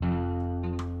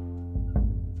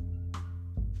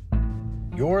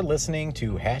You're listening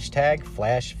to Hashtag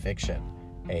Flash Fiction,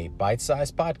 a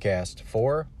bite-sized podcast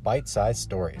for bite-sized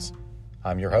stories.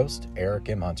 I'm your host, Eric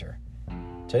M. Hunter.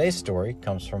 Today's story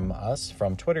comes from us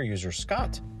from Twitter user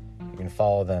Scott. You can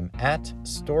follow them at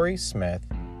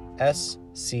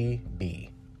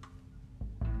StorySmithSCB.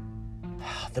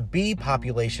 The bee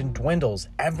population dwindles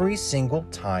every single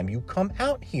time you come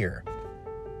out here.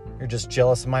 You're just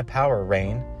jealous of my power,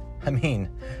 Rain. I mean,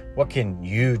 what can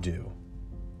you do?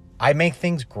 I make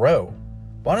things grow.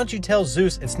 Why don't you tell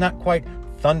Zeus it's not quite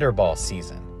Thunderball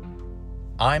season?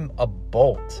 I'm a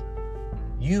bolt.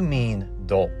 You mean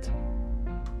dolt.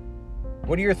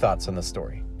 What are your thoughts on the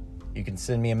story? You can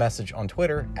send me a message on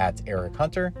Twitter at Eric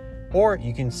Hunter, or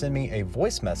you can send me a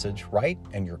voice message right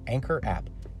in your Anchor app.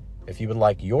 If you would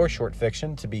like your short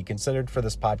fiction to be considered for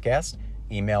this podcast,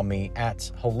 email me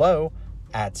at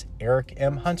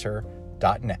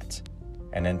hello@ericmhunter.net.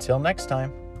 And until next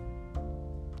time,